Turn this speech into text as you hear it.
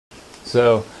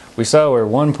So we saw where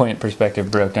 1-point perspective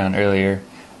broke down earlier,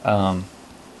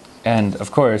 and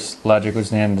of course logic would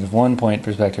stand that if 1-point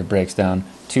perspective breaks down,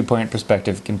 2-point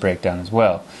perspective can break down as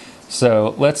well.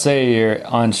 So let's say you're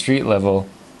on street level,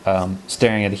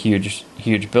 staring at a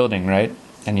huge building, right?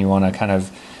 And you want to kind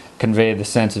of convey the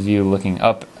sense of you looking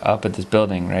up at this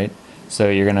building, right? So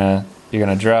you're gonna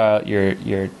draw your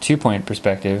 2-point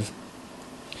perspective.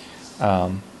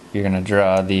 You're gonna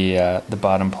draw the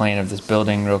bottom plane of this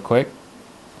building real quick.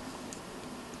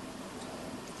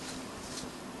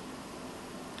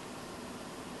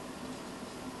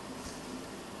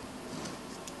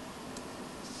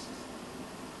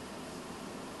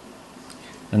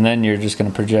 And then you're just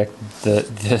going to project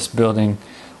this building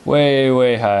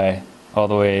way high, all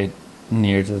the way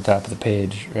near to the top of the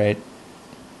page, right?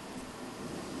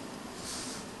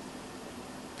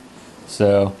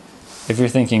 So if you're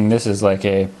thinking this is like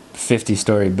a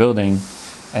 50-story building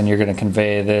and you're going to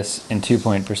convey this in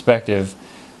 2-point perspective,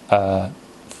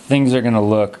 things are going to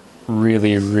look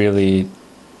really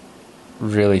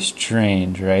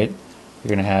strange, right? You're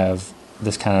going to have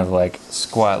this kind of like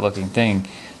squat looking thing.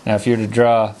 Now if you were to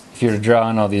draw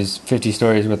on all these 50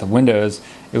 stories worth of windows,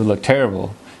 it would look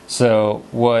terrible. So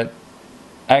what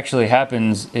actually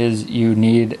happens is you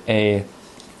need a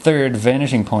third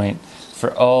vanishing point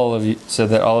for all of you, so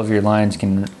that all of your lines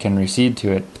can recede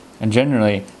to it. And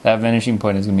generally that vanishing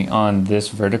point is going to be on this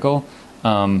vertical.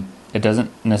 It doesn't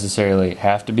necessarily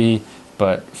have to be,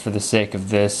 but for the sake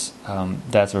of this,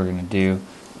 that's what we're going to do.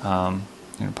 I'm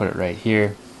going to put it right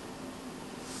here.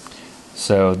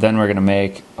 So then we're going to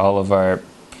make all of our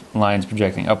lines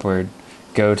projecting upward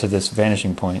go to this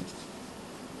vanishing point.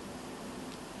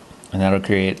 And that'll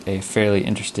create a fairly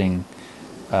interesting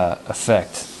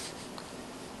effect.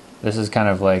 This is kind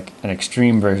of like an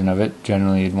extreme version of it.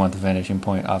 Generally you'd want the vanishing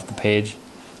point off the page,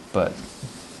 but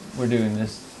we're doing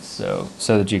this so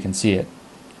that you can see it.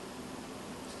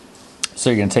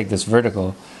 So you're going to take this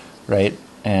vertical, right,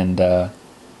 and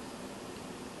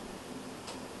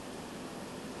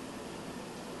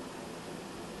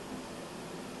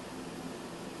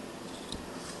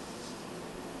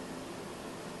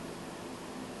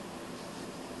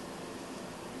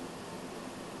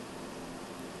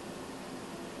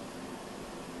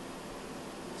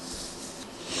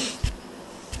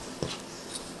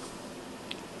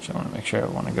I want to make sure I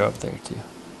want to go up there too.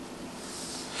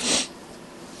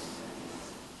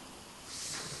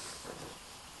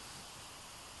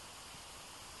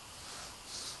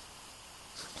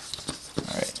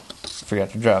 Alright,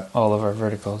 forgot to drop all of our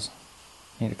verticals.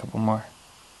 Need a couple more.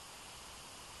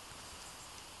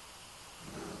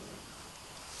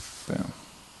 Boom.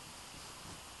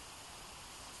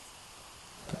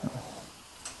 Boom.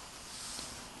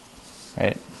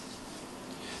 Right.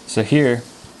 So here,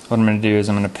 what I'm going to do is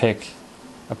I'm going to pick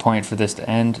a point for this to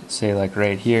end, say like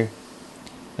right here.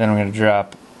 Then I'm going to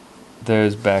drop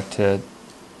those back to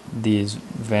these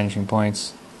vanishing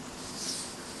points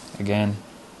again.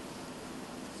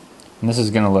 And this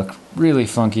is going to look really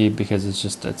funky because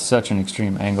it's such an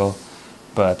extreme angle.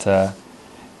 But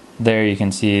there you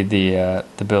can see the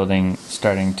building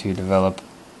starting to develop.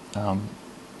 If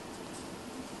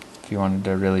you wanted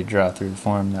to really draw through the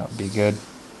form, that would be good.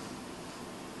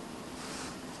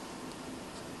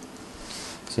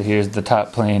 So here's the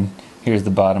top plane, here's the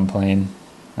bottom plane,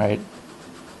 right?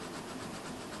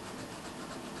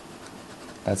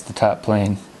 That's the top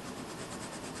plane,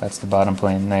 that's the bottom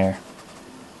plane there.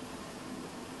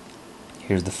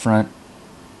 Here's the front.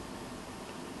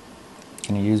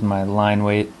 Gonna use my line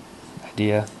weight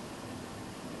idea.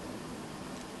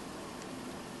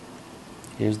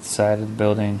 Here's the side of the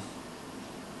building.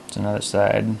 It's another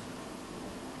side.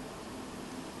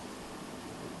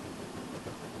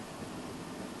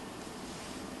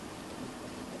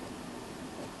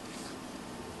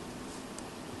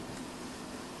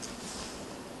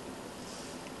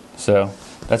 So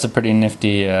that's a pretty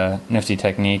nifty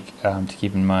technique to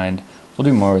keep in mind. We'll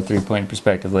do more with 3-point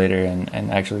perspective later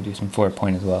and actually do some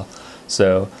 4-point as well.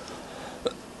 So,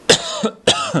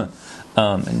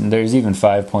 and there's even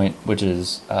 5-point, which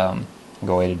is a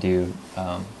way to do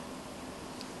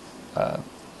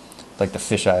like the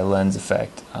fisheye lens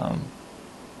effect.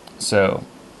 So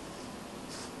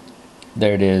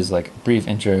there it is, like a brief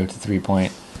intro to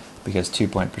 3-point, because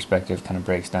 2-point perspective kind of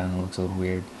breaks down and looks a little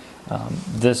weird.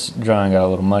 This drawing got a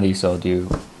little muddy, so we'll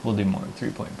do more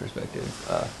 3-point perspective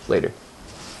later.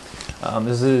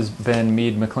 This has been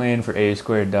Mead McLean for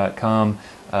ASquared.com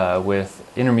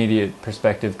with intermediate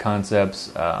perspective concepts.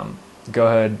 Go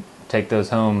ahead, take those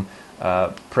home,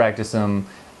 practice them.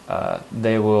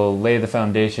 They will lay the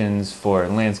foundations for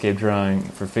landscape drawing,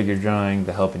 for figure drawing,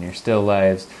 the help in your still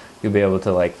lives, you'll be able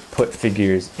to like put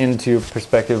figures into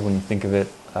perspective when you think of it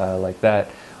like that.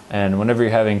 And whenever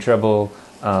you're having trouble,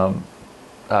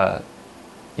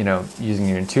 using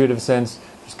your intuitive sense,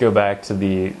 just go back to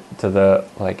the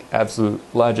like absolute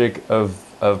logic of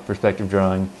perspective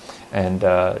drawing, and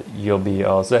you'll be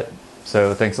all set.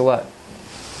 So thanks a lot.